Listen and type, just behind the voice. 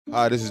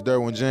Hi, this is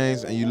Derwin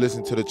James, and you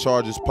listen to the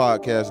Chargers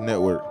Podcast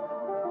Network.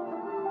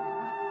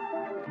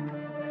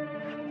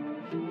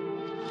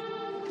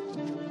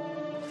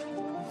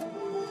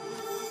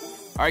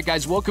 All right,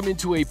 guys, welcome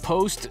into a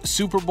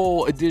post-Super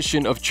Bowl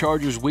edition of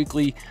Chargers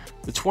Weekly.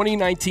 The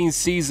 2019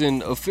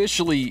 season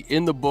officially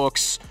in the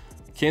books.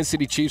 Kansas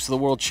City Chiefs are the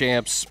world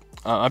champs.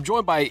 I'm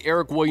joined by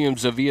Eric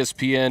Williams of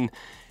ESPN.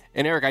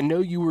 And, Eric, I know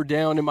you were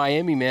down in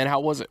Miami, man. How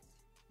was it?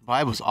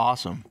 Vibe was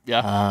awesome.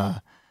 Yeah.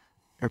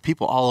 There are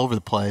people all over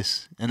the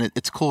place, and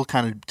it's cool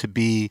kind of to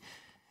be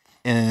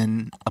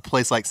in a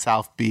place like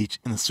South Beach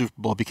in the Super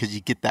Bowl because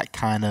you get that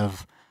kind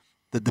of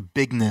the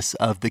bigness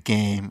of the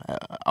game.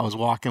 I was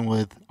walking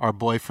with our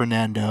boy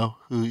Fernando,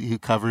 who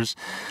covers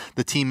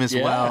the team as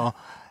well,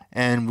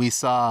 and we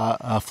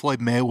saw Floyd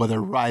Mayweather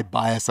ride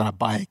by us on a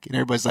bike, and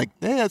everybody's like,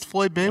 "Hey, that's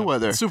Floyd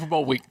Mayweather." Yeah. Super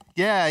Bowl week.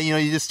 Yeah,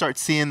 you just start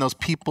seeing those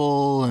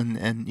people,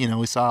 and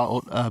we saw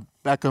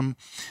Beckham.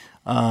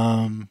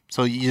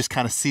 So you just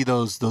kind of see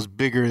those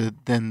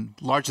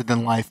larger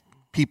than life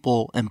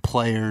people and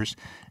players,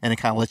 and it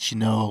kind of lets you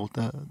know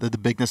the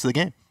bigness of the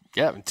game.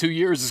 Yeah, in 2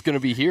 years it's going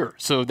to be here.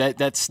 So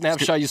that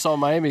snapshot you saw in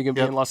Miami is going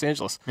to be in Los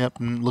Angeles. Yep,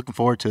 I'm looking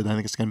forward to it. I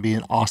think it's going to be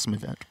an awesome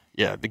event.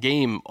 Yeah, the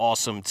game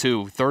awesome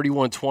too.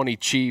 31-20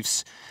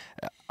 Chiefs.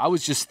 I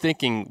was just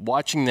thinking,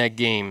 watching that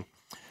game,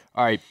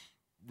 all right,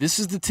 this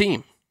is the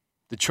team.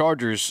 The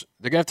Chargers,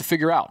 they're going to have to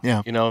figure out.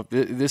 Yeah.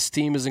 This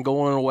team isn't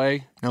going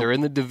away. Nope. They're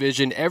in the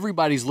division.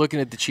 Everybody's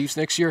looking at the Chiefs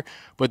next year,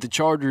 but the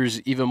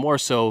Chargers even more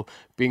so,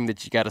 being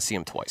that you got to see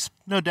them twice.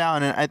 No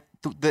doubt. And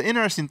the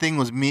interesting thing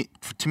was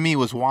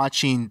was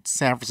watching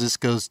San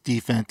Francisco's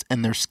defense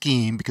and their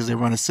scheme, because they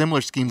run a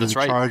similar scheme to the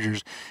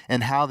Chargers,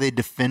 and how they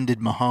defended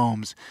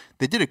Mahomes.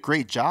 They did a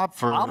great job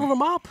for modeling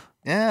them up.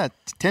 Yeah,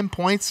 10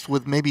 points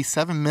with maybe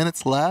 7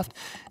 minutes left.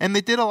 And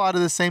they did a lot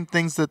of the same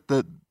things that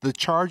the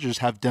Chargers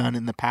have done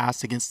in the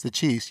past against the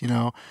Chiefs,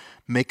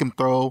 make them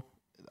throw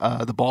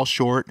the ball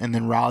short and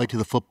then rally to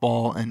the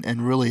football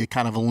and really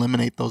kind of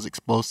eliminate those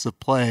explosive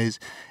plays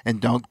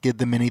and don't give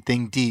them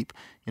anything deep.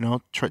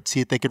 Try to see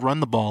if they could run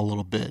the ball a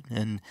little bit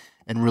and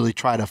really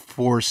try to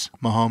force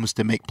Mahomes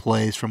to make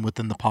plays from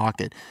within the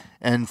pocket.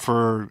 And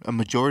for a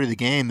majority of the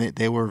game,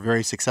 they were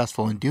very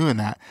successful in doing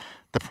that.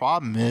 The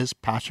problem is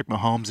Patrick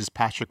Mahomes is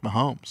Patrick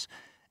Mahomes.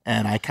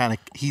 And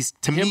he's,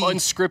 to me,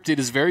 unscripted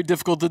is very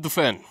difficult to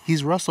defend.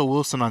 He's Russell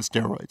Wilson on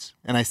steroids.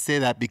 And I say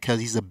that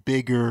because he's a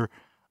bigger,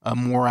 a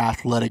more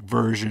athletic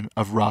version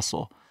of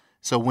Russell.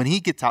 So when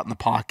he gets out in the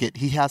pocket,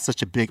 he has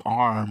such a big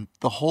arm.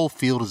 The whole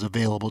field is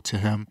available to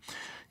him.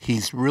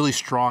 He's really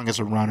strong as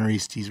a runner.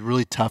 He's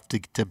really tough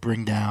to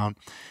bring down.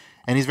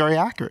 And he's very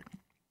accurate.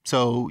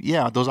 So,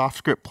 yeah, those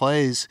off-script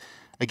plays,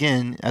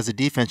 again, as a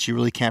defense, you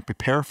really can't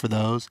prepare for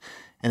those.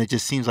 And it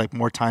just seems like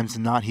more times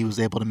than not, he was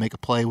able to make a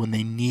play when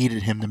they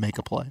needed him to make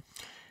a play.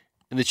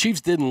 And the Chiefs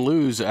didn't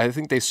lose. I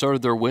think they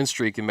started their win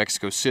streak in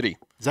Mexico City.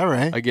 Is that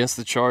right? Against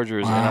the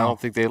Chargers. Wow. And I don't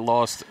think they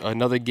lost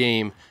another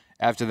game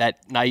after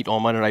that night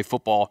on Monday Night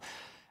Football.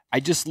 I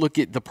just look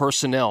at the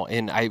personnel,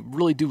 and I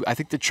really do. I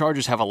think the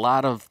Chargers have a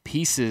lot of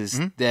pieces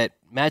that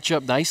match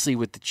up nicely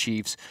with the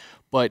Chiefs.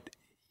 But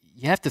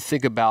you have to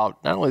think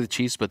about not only the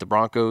Chiefs, but the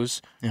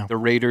Broncos, the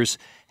Raiders.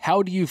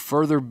 How do you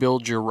further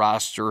build your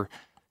roster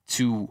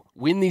to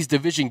win these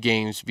division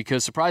games?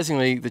 Because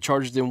surprisingly, the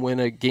Chargers didn't win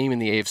a game in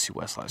the AFC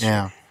West last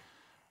year.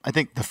 I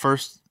think the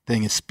first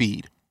thing is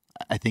speed.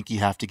 I think you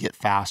have to get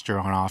faster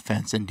on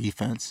offense and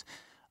defense.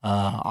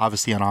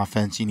 Obviously, on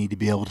offense, you need to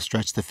be able to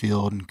stretch the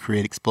field and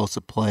create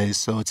explosive plays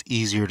so it's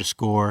easier to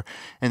score.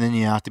 And then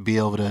you have to be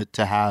able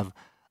to have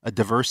a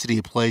diversity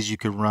of plays you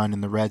could run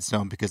in the red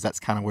zone, because that's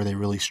kind of where they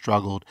really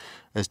struggled,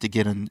 is to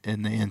get in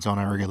the end zone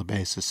on a regular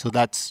basis. So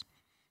that's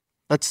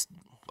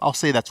I'll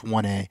say that's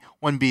 1A.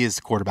 1B is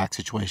the quarterback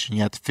situation.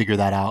 You have to figure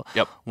that out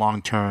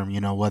long term,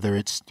 whether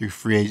it's through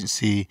free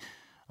agency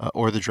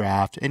or the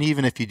draft. And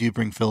even if you do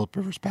bring Phillip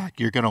Rivers back,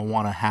 you're going to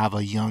want to have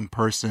a young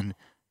person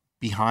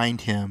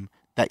behind him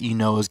that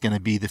is going to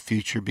be the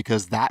future,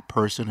 because that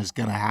person is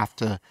going to have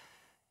to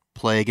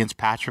play against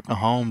Patrick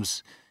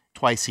Mahomes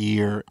twice a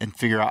year and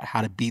figure out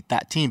how to beat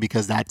that team,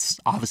 because that's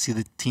obviously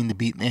the team to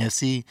beat in the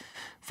AFC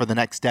for the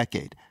next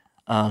decade.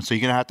 So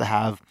you're going to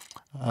have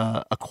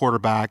a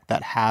quarterback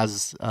that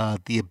has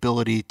the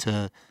ability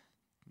to,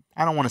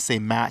 I don't want to say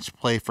match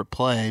play for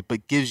play,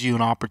 but gives you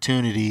an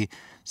opportunity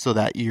so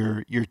that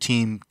your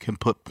team can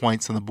put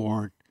points on the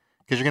board,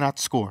 because you're going to have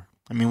to score.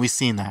 I mean, we've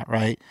seen that,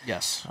 right?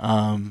 Yes.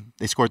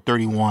 They scored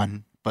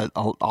 31, but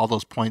all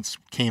those points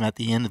came at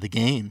the end of the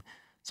game.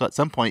 So at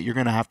some point, you're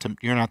gonna have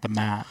to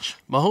match.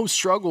 Mahomes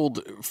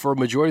struggled for a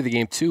majority of the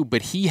game too,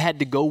 but he had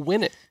to go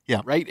win it.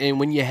 Yeah. Right. And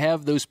when you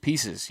have those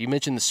pieces, you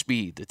mentioned the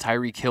speed, the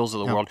Tyreek Hills of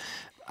the world.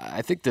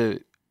 I think I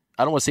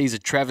don't want to say he's a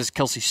Travis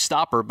Kelce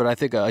stopper, but I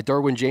think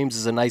Derwin James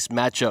is a nice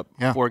matchup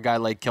for a guy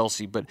like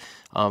Kelce. But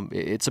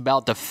it's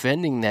about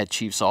defending that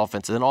Chiefs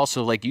offense, and then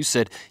also, like you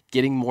said,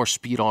 getting more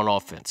speed on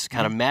offense,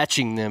 kind of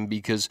matching them,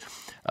 because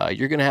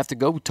you're going to have to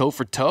go toe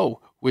for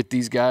toe with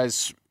these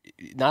guys.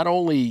 Not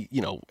only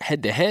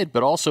head to head,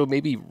 but also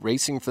maybe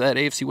racing for that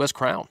AFC West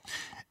crown.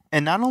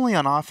 And not only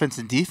on offense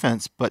and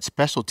defense, but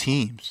special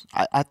teams.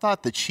 I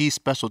thought the Chiefs'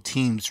 special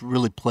teams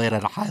really played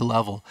at a high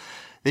level.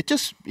 They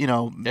just, They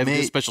have a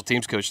good special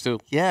teams coach, too.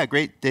 Yeah,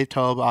 great. Dave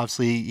Toub,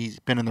 obviously, he's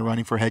been in the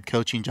running for head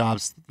coaching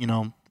jobs,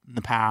 in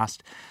the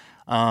past.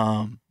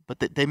 But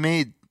they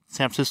made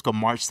San Francisco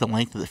march the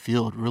length of the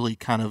field, really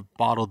kind of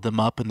bottled them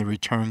up in the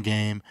return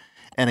game.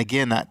 And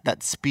again,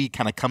 that speed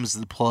kind of comes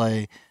into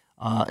play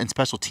in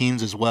special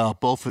teams as well,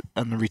 both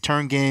in the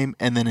return game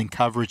and then in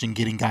coverage and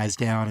getting guys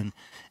down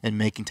and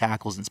making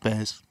tackles in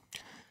space.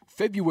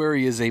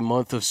 February is a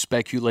month of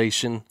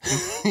speculation.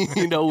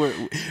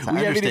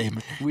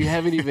 we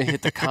haven't even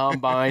hit the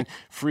combine.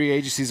 Free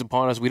agency's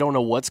upon us. We don't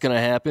know what's going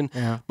to happen,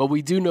 but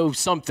we do know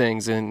some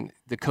things, and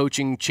the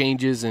coaching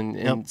changes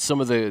and some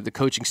of the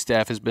coaching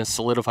staff has been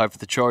solidified for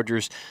the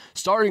Chargers,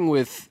 starting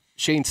with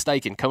Shane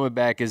Steichen coming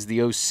back as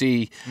the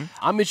OC.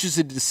 I'm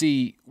interested to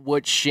see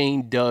what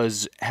Shane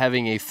does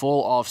having a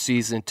full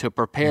offseason to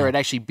prepare and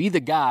actually be the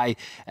guy,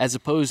 as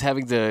opposed to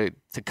having to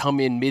come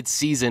in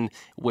mid-season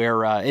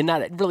where and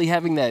not really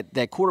having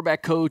that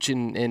quarterback coach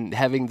and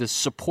having the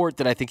support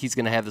that I think he's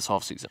going to have this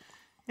offseason.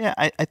 Yeah,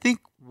 I think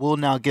we'll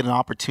now get an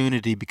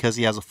opportunity, because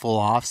he has a full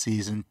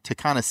offseason, to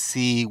kind of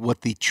see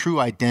what the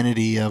true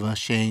identity of a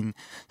Shane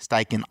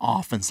Steichen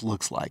offense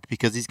looks like,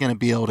 because he's going to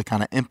be able to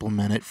kind of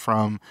implement it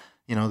from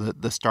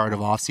the start of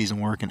offseason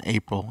work in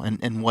April,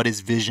 and what his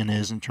vision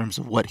is in terms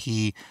of what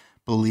he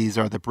believes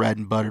are the bread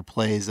and butter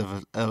plays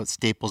of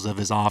staples of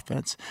his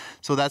offense.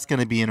 So that's going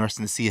to be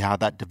interesting to see how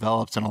that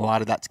develops, and a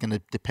lot of that's going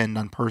to depend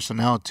on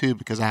personnel too,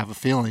 because I have a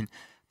feeling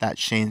that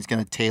Shane's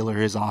going to tailor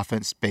his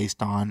offense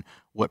based on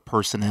what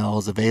personnel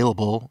is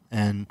available.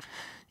 And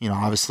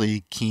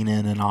obviously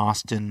Keenan and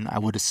Austin, I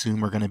would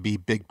assume, are going to be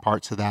big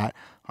parts of that.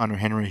 Hunter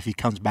Henry, if he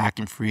comes back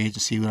in free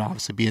agency, would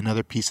obviously be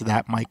another piece of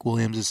that. Mike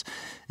Williams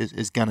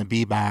is going to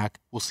be back.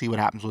 We'll see what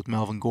happens with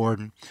Melvin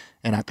Gordon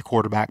and at the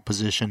quarterback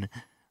position.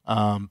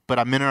 But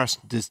I'm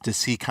interested to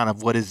see kind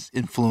of what his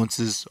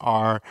influences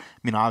are. I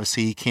mean,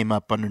 obviously he came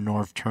up under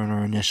Norv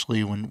Turner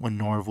initially when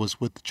Norv was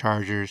with the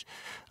Chargers.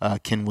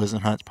 Ken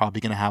Wisenhunt's probably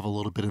going to have a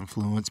little bit of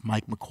influence.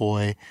 Mike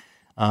McCoy.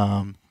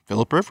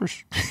 Phillip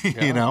Rivers,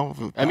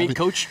 I mean,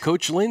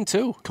 Coach Lynn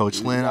too.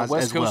 Coach Lynn,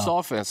 West Coast well.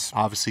 offense.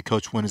 Obviously,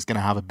 Coach Lynn is going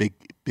to have a big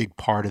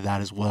part of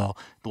that as well.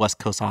 The West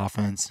Coast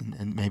offense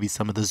and maybe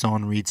some of the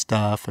zone read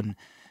stuff, and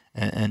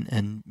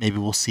maybe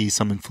we'll see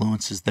some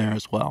influences there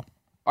as well.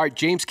 All right,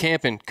 James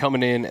Campen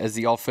coming in as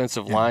the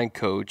offensive line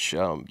coach.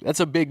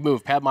 That's a big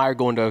move. Pat Meyer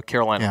going to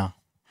Carolina.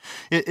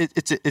 Yeah,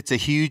 it's a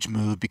huge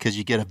move, because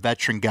you get a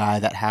veteran guy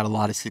that had a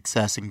lot of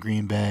success in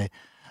Green Bay.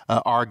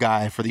 Our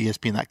guy for the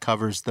ESPN that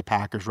covers the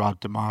Packers, Rob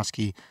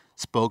Demoski,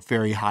 spoke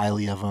very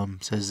highly of him.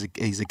 Says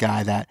he's a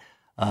guy that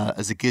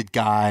is a good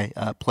guy.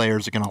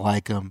 Players are going to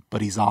like him,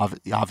 but he's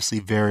obviously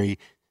very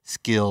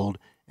skilled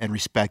and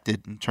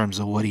respected in terms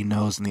of what he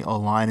knows in the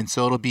O-line. And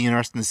so it'll be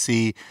interesting to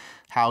see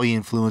how he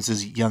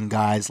influences young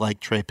guys like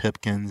Trey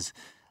Pipkins,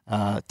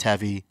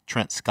 Tevy,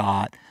 Trent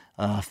Scott,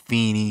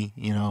 Feeney,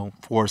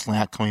 Forrest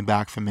Lamp coming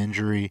back from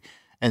injury,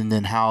 and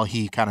then how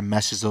he kind of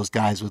meshes those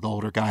guys with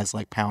older guys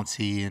like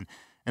Pouncey and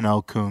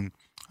Okung.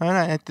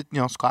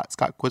 And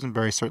Scott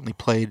Quisenberry certainly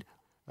played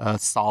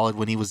solid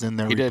when he was in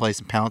there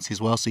replacing Pouncey as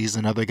well. So he's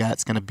another guy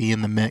that's going to be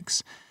in the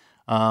mix.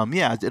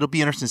 It'll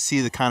be interesting to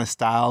see the kind of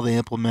style they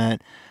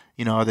implement.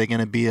 Are they going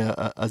to be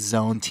a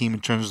zone team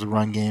in terms of the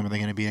run game? Are they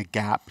going to be a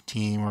gap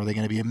team? Or are they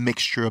going to be a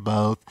mixture of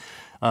both?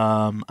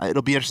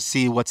 It'll be interesting to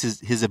see what's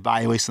his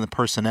evaluation of the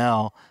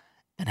personnel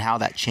and how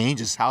that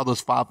changes. How are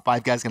those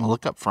five guys going to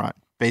look up front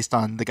based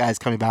on the guys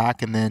coming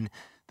back and then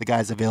the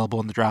guys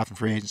available in the draft and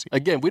free agency?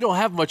 Again, we don't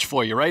have much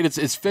for you, right?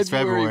 It's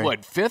February,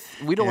 what,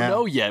 5th? We don't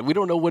know yet. We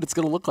don't know what it's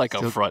going to look like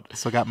up front.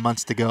 Still got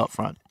months to go up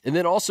front. And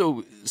then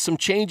also some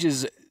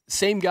changes.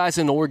 Same guys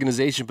in the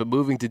organization, but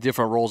moving to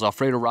different roles.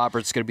 Alfredo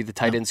Roberts is going to be the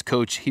tight ends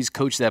coach. He's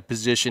coached that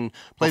position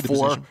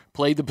before.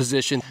 Played the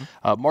position.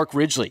 Mark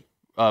Ridgely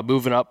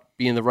moving up,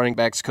 being the running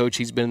backs coach.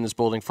 He's been in this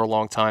building for a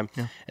long time.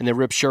 Yeah. And then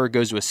Rip Sherr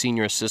goes to a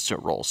senior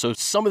assistant role. So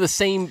some of the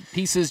same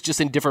pieces, just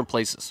in different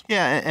places.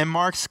 Yeah, and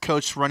Mark's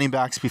coached running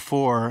backs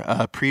before,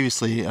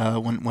 previously,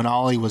 when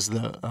Ollie was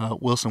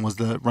Wilson was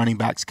the running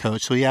backs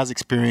coach. So he has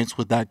experience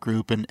with that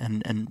group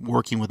and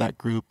working with that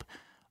group.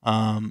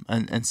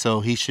 And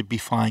so he should be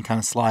fine kind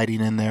of sliding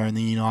in there. And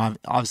then,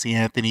 obviously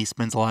Anthony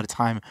spends a lot of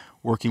time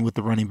working with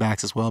the running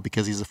backs as well,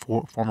 because he's a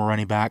former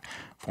running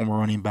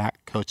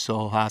back coach. So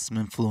he'll have some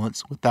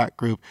influence with that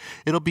group.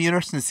 It'll be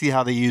interesting to see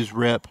how they use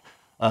Rip,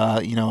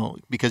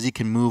 because he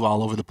can move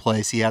all over the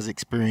place. He has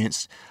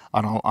experience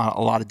on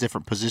a lot of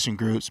different position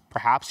groups.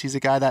 Perhaps he's a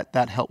guy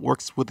that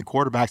works with the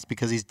quarterbacks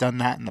because he's done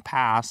that in the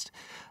past,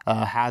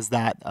 has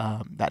that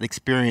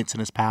experience in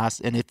his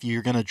past. And if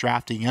you're going to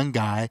draft a young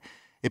guy,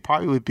 it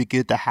probably would be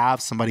good to have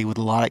somebody with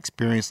a lot of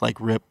experience like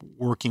Rip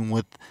working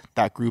with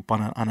that group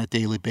on a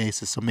daily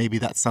basis. So maybe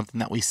that's something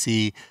that we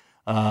see,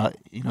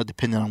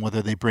 depending on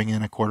whether they bring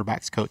in a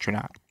quarterback's coach or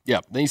not. Yeah.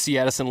 Then you see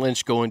Addison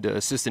Lynch going to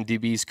assistant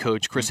DB's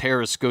coach. Chris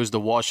Harris goes to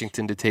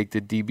Washington to take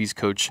the DB's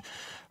coach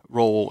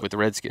role with the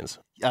Redskins.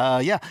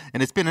 And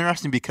it's been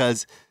interesting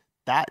because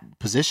that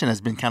position has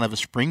been kind of a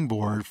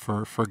springboard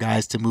for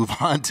guys to move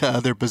on to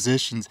other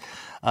positions.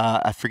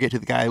 I forget who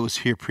the guy was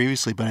here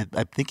previously, but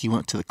I think he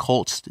went to the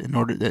Colts in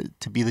order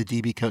to be the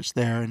DB coach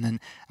there. And then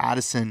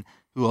Addison,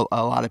 who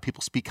a lot of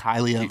people speak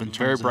highly of.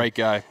 Very bright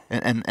guy.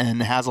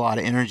 And has a lot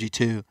of energy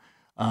too.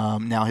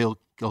 Now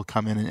he'll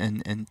come in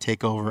and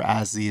take over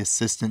as the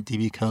assistant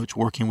DB coach,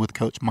 working with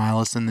Coach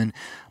Miles. And then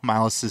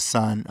Miles'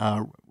 son,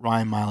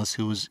 Ryan Miles,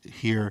 who was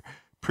here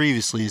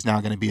previously, is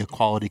now going to be a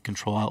quality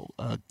control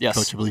coach,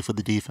 I believe, for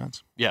the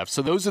defense. Yeah,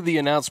 so those are the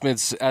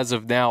announcements as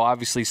of now.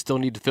 Obviously, still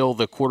need to fill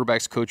the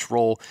quarterback's coach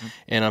role,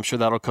 and I'm sure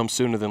that'll come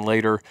sooner than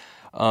later.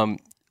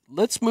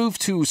 Let's move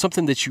to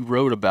something that you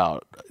wrote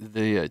about,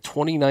 the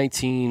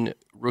 2019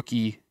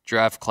 rookie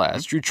draft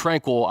class. Drew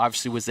Tranquill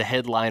obviously was the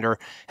headliner,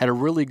 had a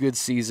really good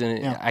season.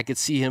 Yeah. I could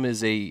see him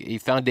as a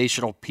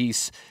foundational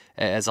piece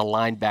as a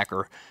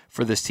linebacker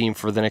for this team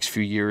for the next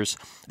few years.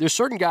 There's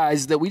certain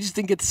guys that we just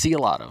didn't get to see a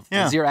lot of.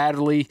 Yeah. Nazir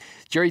Adderley,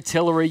 Jerry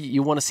Tillery,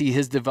 you want to see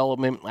his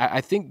development.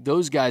 I think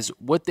those guys,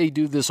 what they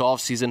do this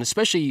offseason,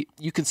 especially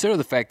you consider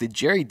the fact that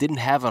Jerry didn't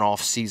have an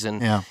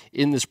offseason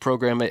in this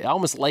program. I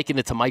almost liken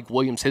it to Mike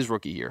Williams his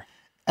rookie year.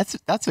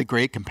 That's a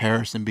great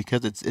comparison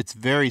because it's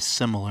very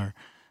similar.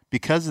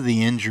 Because of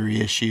the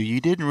injury issue,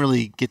 you didn't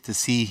really get to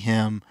see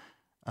him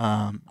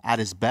at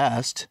his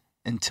best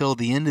until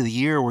the end of the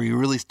year, where he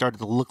really started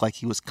to look like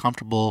he was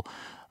comfortable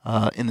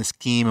in the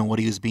scheme and what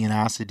he was being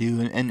asked to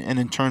do. And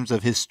in terms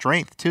of his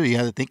strength, too, you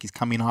have to think he's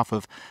coming off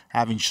of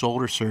having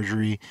shoulder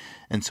surgery,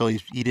 and so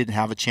he didn't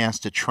have a chance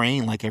to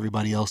train like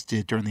everybody else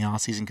did during the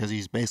offseason because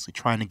he's basically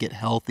trying to get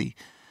healthy.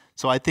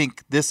 So I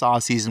think this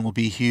offseason will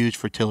be huge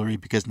for Tillery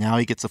because now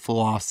he gets a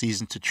full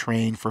offseason to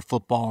train for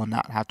football and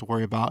not have to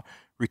worry about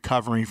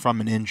recovering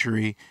from an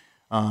injury.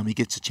 He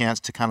gets a chance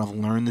to kind of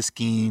learn the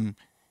scheme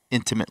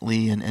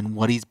intimately and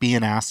what he's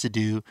being asked to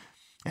do.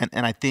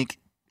 And I think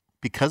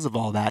because of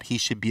all that, he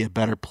should be a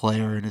better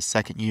player in his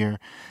second year.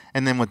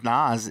 And then with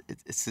Nas,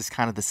 it's just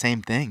kind of the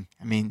same thing.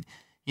 I mean,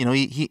 you know,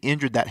 he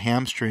injured that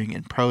hamstring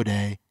in pro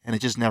day, and it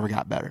just never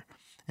got better.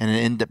 And it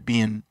ended up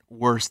being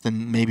worse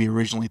than maybe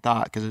originally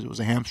thought because it was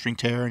a hamstring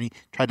tear, and he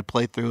tried to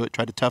play through it,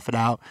 tried to tough it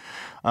out.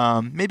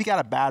 Maybe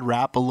got a bad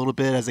rap a little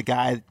bit as a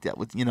guy that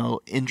was, you know,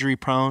 injury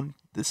prone.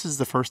 This is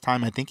the first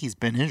time I think he's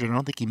been injured. I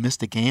don't think he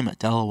missed a game at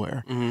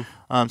Delaware.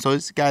 So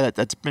he's a guy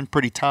that's been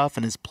pretty tough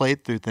and has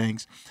played through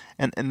things.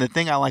 And the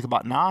thing I like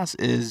about Nas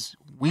is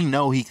we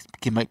know he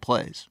can make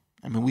plays.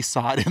 I mean, we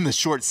saw it in the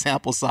short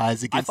sample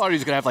size. I thought he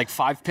was going to have like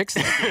 5 picks.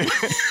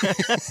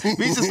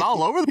 He's just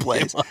all over the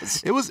place.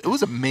 It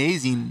was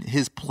amazing,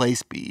 his play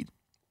speed.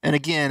 And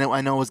again,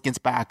 I know it was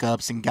against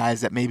backups and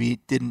guys that maybe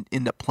didn't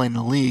end up playing in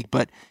the league,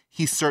 but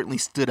he certainly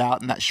stood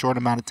out in that short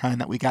amount of time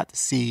that we got to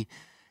see.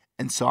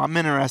 And so I'm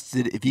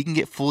interested if he can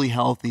get fully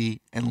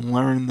healthy and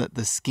learn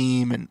the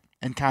scheme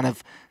and kind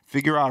of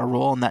figure out a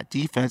role in that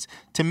defense.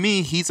 To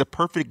me, he's a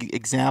perfect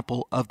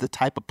example of the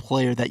type of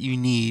player that you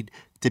need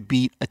to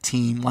beat a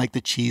team like the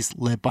Chiefs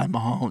led by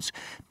Mahomes,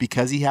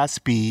 because he has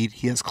speed,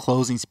 he has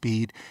closing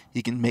speed,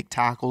 he can make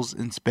tackles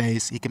in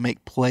space, he can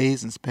make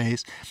plays in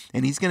space,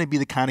 and he's going to be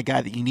the kind of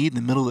guy that you need in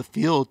the middle of the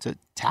field to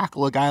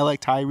tackle a guy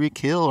like Tyreek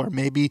Hill, or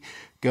maybe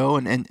go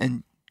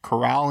and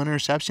corral an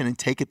interception and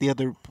take it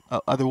the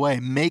other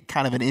way, make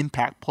kind of an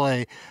impact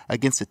play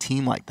against a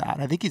team like that.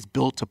 I think he's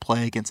built to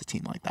play against a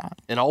team like that.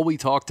 And all we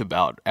talked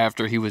about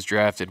after he was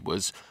drafted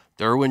was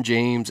Derwin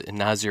James and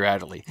Nazir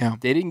Adderley. Yeah.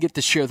 They didn't get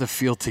to share the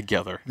field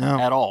together No.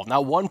 at all.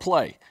 Not one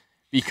play,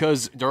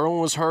 because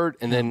Derwin was hurt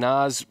and then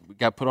Nas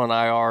got put on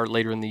IR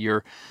later in the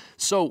year.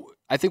 So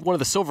I think one of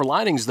the silver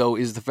linings, though,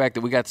 is the fact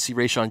that we got to see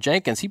Rayshawn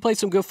Jenkins. He played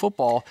some good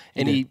football,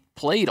 and he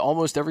played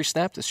almost every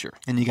snap this year.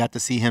 And you got to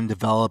see him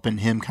develop and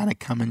him kind of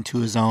come into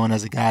his own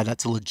as a guy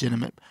that's a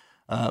legitimate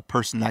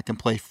person that can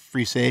play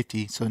free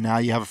safety. So now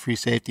you have a free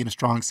safety and a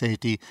strong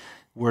safety.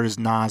 Where does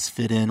Nas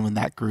fit in with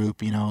that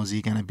group? You know, is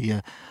he going to be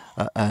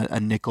a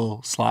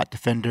nickel slot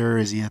defender?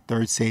 Is he a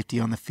third safety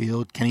on the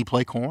field? Can he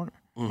play corner?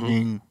 I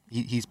mean,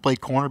 he's played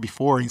corner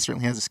before, and he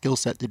certainly has a skill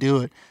set to do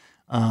it.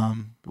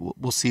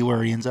 We'll see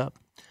where he ends up.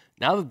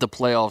 Now that the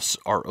playoffs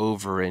are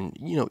over, and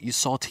you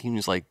saw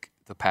teams like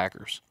the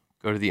Packers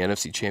go to the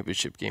NFC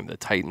Championship game, the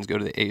Titans go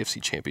to the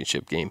AFC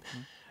Championship game,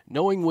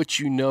 knowing what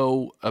you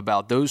know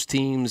about those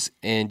teams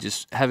and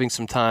just having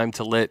some time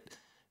to let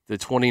the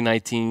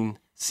 2019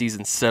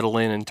 season settle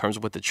in terms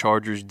of what the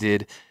Chargers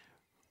did,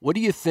 what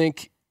do you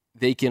think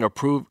they can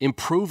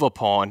improve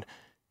upon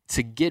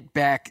to get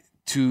back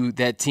to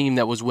that team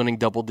that was winning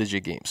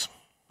double-digit games?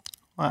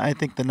 Well, I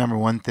think the number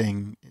one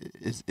thing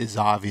is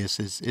obvious,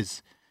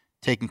 is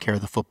taking care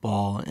of the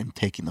football and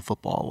taking the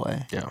football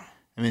away. Yeah.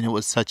 I mean, it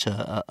was such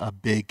a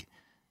big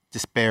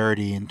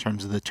disparity in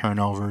terms of the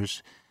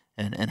turnovers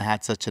and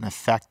had such an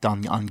effect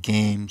on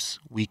games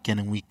week in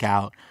and week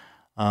out.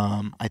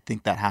 I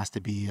think that has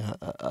to be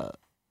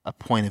a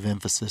point of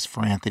emphasis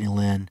for Anthony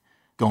Lynn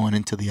going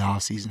into the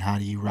offseason. How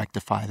do you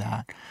rectify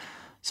that?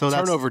 So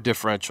turnover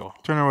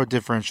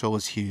differential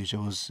was huge. It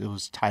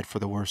was tied for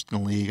the worst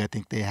in the league. I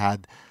think they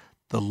had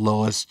the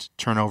lowest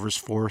turnovers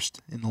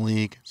forced in the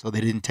league, so they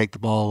didn't take the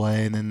ball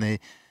away, and then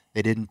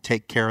They didn't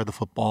take care of the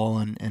football,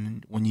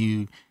 and when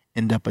you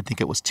end up, I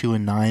think it was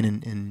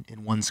 2-9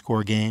 in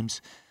one-score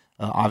games,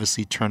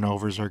 obviously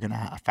turnovers are going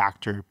to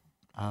factor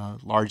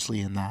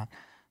largely in that.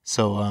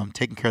 So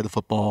taking care of the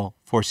football,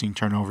 forcing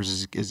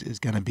turnovers is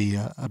going to be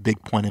a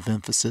big point of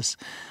emphasis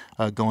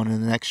going into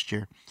the next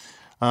year.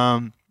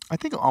 I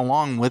think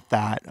along with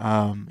that,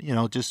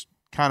 just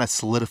kind of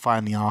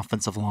solidifying the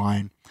offensive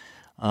line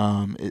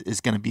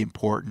is going to be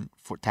important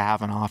to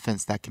have an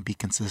offense that can be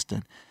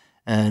consistent.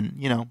 And,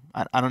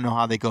 I don't know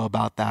how they go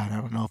about that. I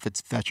don't know if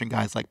it's veteran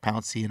guys like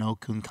Pouncey and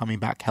Okun coming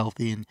back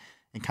healthy and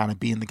kind of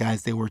being the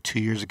guys they were 2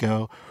 years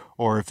ago,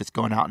 or if it's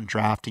going out and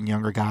drafting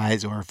younger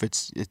guys, or if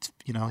it's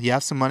you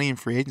have some money in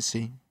free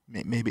agency.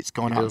 Maybe it's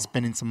going out and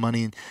spending some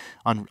money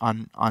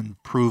on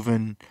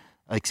proven,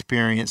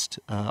 experienced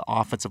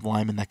offensive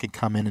linemen that can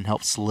come in and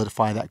help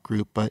solidify that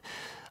group. But,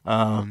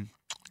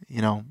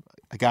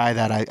 a guy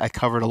that I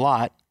covered a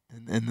lot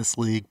in this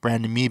league,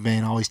 Brandon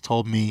Mebane, always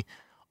told me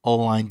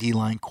O-line,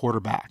 D-line,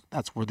 quarterback.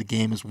 That's where the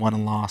game is won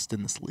and lost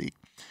in this league.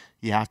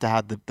 You have to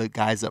have the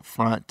guys up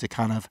front to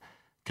kind of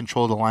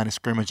control the line of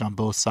scrimmage on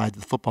both sides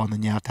of the football, and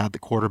then you have to have the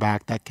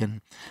quarterback that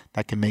can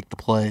make the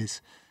plays.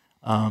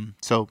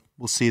 So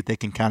we'll see if they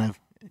can kind of,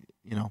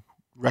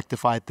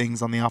 rectify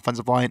things on the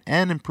offensive line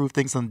and improve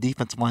things on the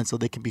defensive line so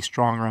they can be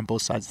stronger on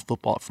both sides of the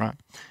football up front.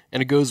 And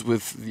it goes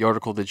with the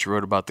article that you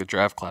wrote about the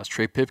draft class.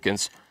 Trey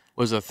Pipkins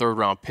was a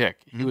third-round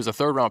pick. He was a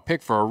third-round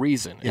pick for a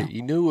reason. Yeah.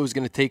 You knew it was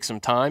going to take some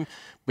time,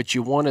 but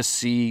you want to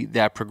see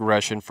that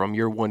progression from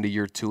year 1 to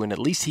year 2, and at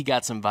least he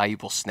got some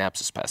valuable snaps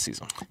this past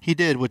season. He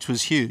did, which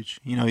was huge.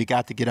 He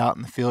got to get out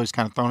in the field. He's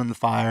kind of thrown in the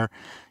fire.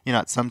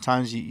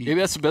 Sometimes you maybe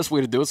that's the best way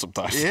to do it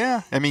sometimes.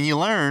 Yeah. I mean, you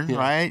learn,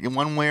 right, in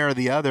one way or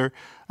the other.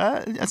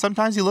 And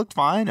sometimes he looked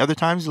fine. Other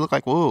times he looked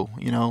like, whoa,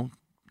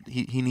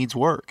 he needs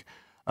work.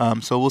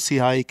 So we'll see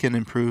how he can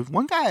improve.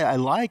 One guy I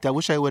liked, I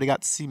wish I would have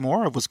got to see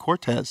more of, was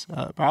Cortez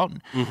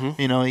Broughton.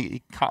 Mm-hmm.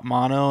 He caught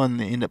mono and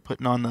they ended up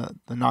putting on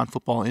the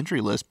non-football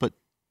injury list. But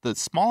the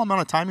small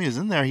amount of time he was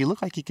in there, he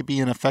looked like he could be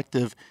an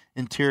effective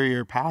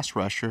interior pass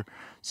rusher.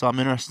 So I'm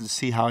interested to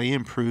see how he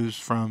improves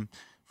from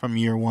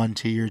year 1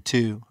 to year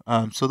 2.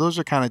 So those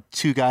are kind of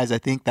two guys I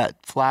think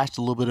that flashed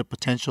a little bit of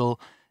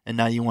potential, and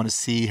now you want to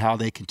see how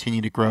they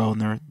continue to grow in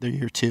their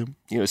year 2.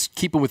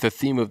 Keeping with the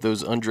theme of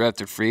those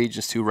undrafted free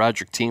agents too,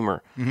 Roderick Teamer,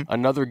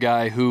 another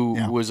guy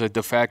who was a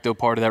de facto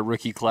part of that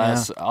rookie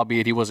class,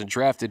 albeit he wasn't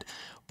drafted,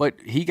 but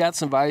he got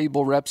some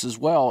valuable reps as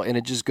well, and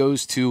it just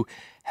goes to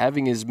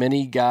having as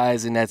many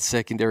guys in that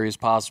secondary as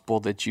possible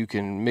that you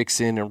can mix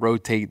in and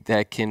rotate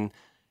that can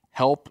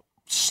help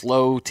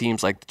slow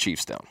teams like the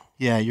Chiefs down.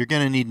 Yeah, you're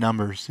going to need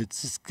numbers.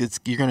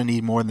 You're going to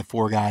need more than the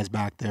 4 guys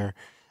back there.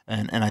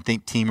 And I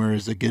think Teamer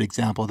is a good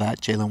example of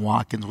that. Jalen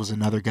Watkins was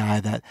another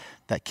guy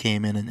that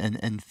came in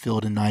and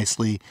filled in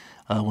nicely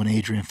when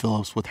Adrian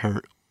Phillips was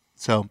hurt.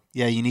 So,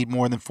 yeah, you need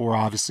more than 4,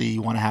 obviously.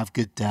 You want to have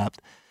good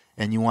depth,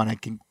 and you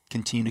want to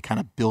continue to kind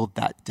of build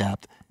that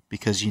depth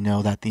because you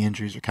know that the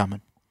injuries are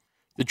coming.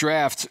 The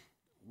draft,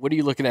 what are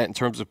you looking at in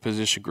terms of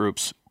position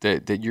groups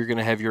that you're going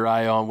to have your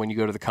eye on when you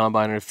go to the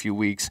Combine in a few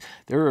weeks?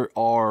 There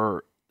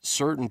are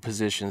certain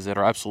positions that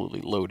are absolutely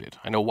loaded.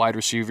 I know wide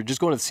receiver, just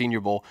going to the Senior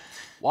Bowl,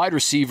 wide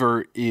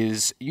receiver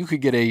you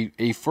could get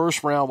a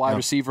first-round wide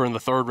receiver in the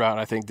 3rd round,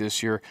 I think,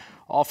 this year.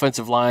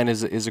 Offensive line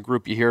is a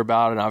group you hear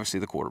about, and obviously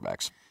the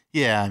quarterbacks.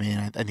 Yeah, I mean,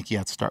 I think you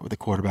have to start with the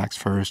quarterbacks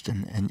first,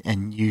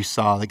 and you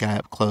saw the guy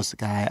up close. The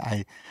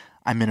guy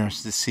I'm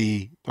interested to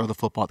see throw the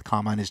football at the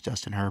Combine is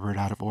Justin Herbert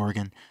out of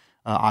Oregon.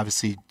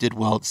 Obviously did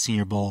well at the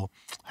Senior Bowl,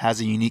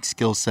 has a unique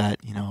skill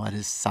set, at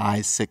his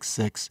size,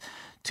 6'6",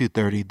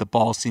 230. The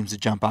ball seems to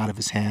jump out of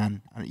his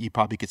hand. You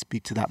probably could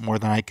speak to that more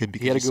than I could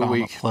because he had a good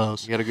week. Him up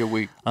close. He had a good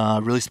week.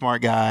 Really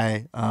smart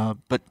guy,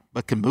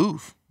 but can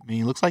move. I mean,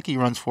 he looks like he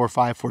runs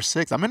 4.5,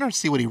 4.6. I'm interested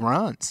to see what he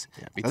runs.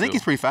 Yeah, I think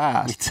he's pretty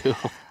fast. Me too.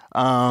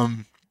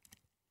 I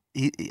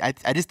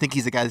just think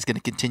he's a guy that's going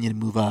to continue to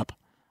move up.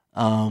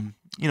 From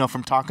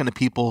talking to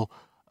people,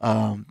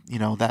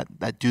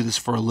 that do this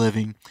for a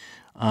living,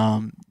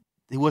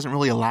 he wasn't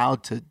really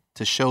allowed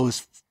to show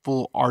his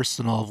full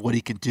arsenal of what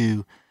he could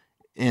do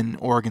in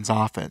Oregon's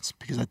offense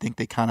because I think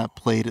they kind of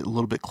played it a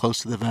little bit close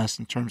to the vest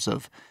in terms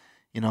of,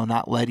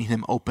 not letting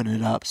him open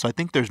it up. So I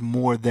think there's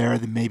more there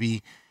than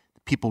maybe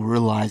people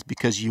realize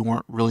because you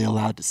weren't really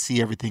allowed to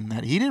see everything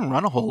that he didn't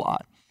run a whole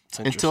lot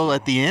until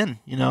at the end.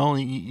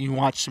 You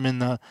watched him in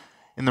the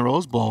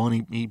Rose Bowl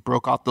and he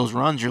broke out those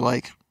runs. You're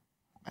like,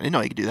 I didn't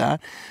know he could do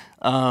that.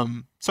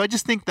 So I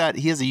just think that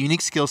he has a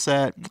unique skill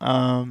set.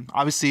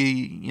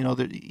 Obviously,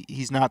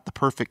 he's not the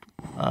perfect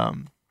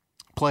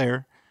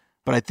player,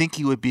 but I think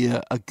he would be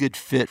a good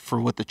fit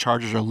for what the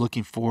Chargers are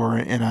looking for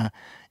in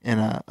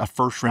a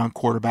first-round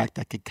quarterback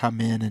that could come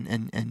in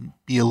and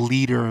be a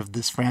leader of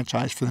this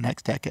franchise for the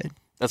next decade.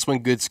 That's when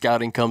good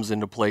scouting comes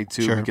into play,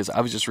 too, Sure. Because I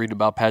was just reading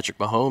about Patrick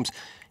Mahomes.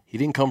 He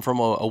didn't come from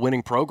a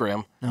winning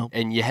program,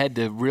 and you had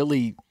to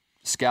really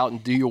scout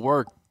and do your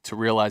work to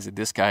realize that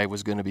this guy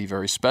was going to be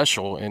very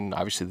special. And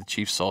obviously the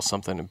Chiefs saw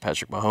something in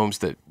Patrick Mahomes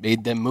that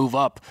made them move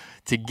up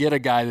to get a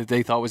guy that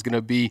they thought was going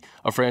to be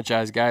a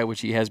franchise guy,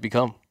 which he has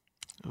become.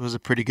 was a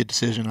pretty good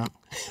decision. Huh?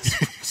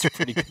 It's a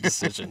pretty good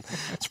decision.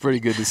 It's a pretty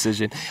good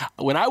decision.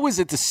 When I was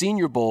at the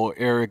Senior Bowl,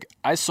 Eric,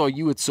 I saw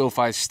you at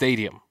SoFi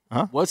Stadium.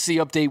 Huh? What's the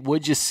update?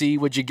 What'd you see?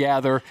 What'd you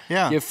gather?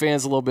 Yeah. Give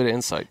fans a little bit of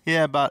insight.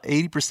 Yeah, about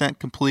 80%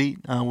 complete.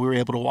 We were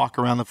able to walk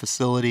around the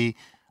facility,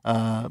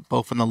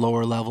 both in the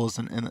lower levels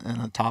and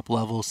the top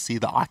levels, see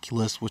the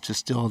Oculus, which is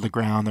still on the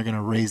ground. They're going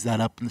to raise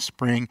that up in the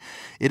spring.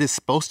 It is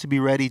supposed to be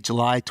ready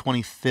July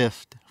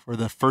 25th for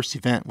the first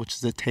event, which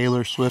is the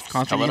Taylor Swift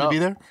concert. You going to be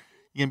there?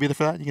 You going to be there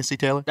for that? You can see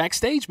Taylor?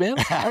 Backstage, man.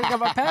 I already got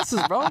my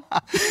passes, bro.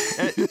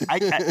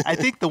 I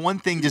think the one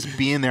thing just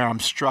being there, I'm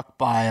struck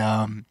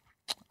by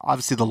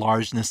obviously the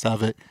largeness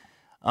of it.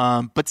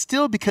 But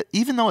still, because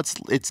even though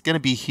it's going to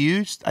be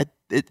huge,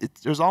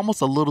 there's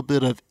almost a little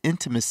bit of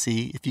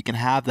intimacy if you can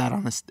have that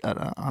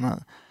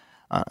on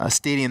a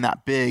stadium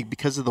that big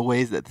because of the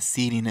ways that the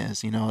seating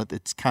is. You know,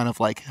 it's kind of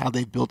like how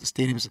they built the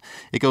stadiums.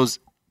 It goes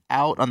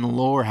out on the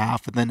lower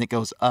half and then it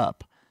goes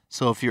up.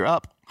 So if you're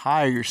up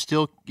higher, you're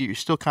still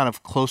kind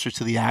of closer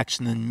to the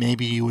action than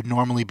maybe you would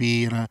normally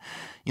be in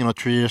a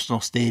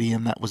traditional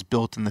stadium that was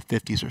built in the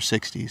 50s or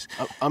 60s.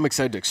 I'm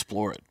excited to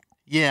explore it.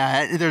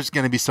 Yeah, there's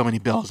going to be so many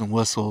bells and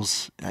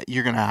whistles.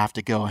 You're going to have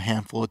to go a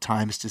handful of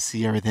times to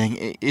see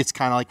everything. It's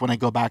kind of like when I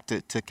go back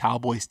to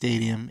Cowboy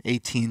Stadium,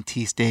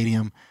 AT&T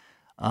Stadium.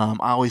 I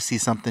always see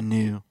something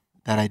new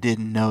that I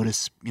didn't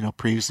notice,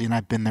 previously, and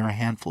I've been there a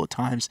handful of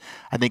times.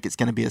 I think it's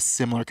going to be a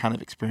similar kind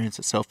of experience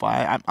at SoFi.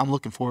 I'm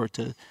looking forward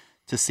to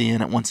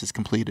seeing it once it's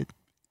completed.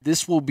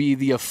 This will be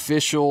the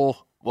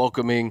official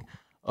welcoming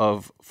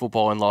of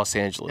football in Los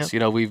Angeles.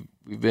 Yep.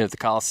 We've been at the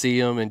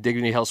Coliseum and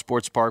Dignity Health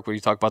Sports Park where you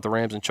talk about the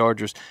Rams and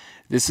Chargers.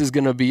 This is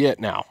going to be it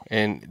now,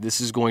 and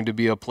this is going to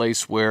be a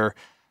place where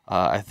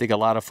I think a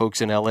lot of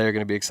folks in LA are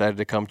going to be excited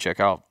to come check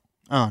out.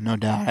 Oh, no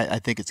doubt. I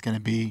think it's going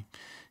to be,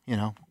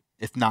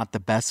 if not the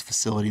best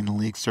facility in the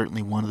league,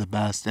 certainly one of the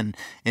best, and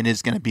it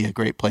is going to be a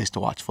great place to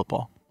watch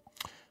football.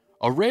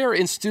 A rare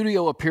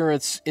in-studio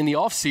appearance in the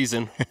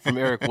offseason from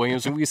Eric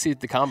Williams, and we see it at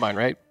the Combine,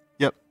 right?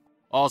 Yep.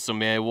 Awesome,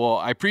 man. Well,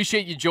 I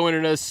appreciate you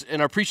joining us,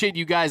 and I appreciate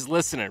you guys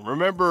listening.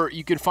 Remember,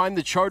 you can find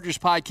the Chargers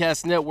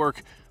Podcast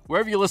Network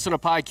wherever you listen to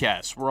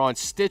podcasts. We're on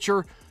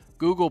Stitcher,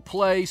 Google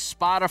Play,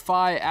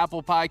 Spotify,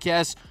 Apple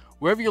Podcasts.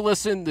 Wherever you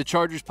listen, the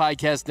Chargers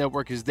Podcast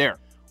Network is there.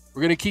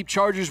 We're going to keep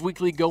Chargers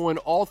Weekly going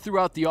all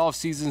throughout the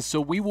offseason,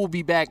 so we will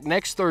be back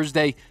next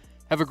Thursday.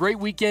 Have a great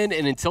weekend,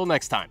 and until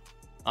next time,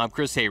 I'm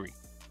Chris Hayre.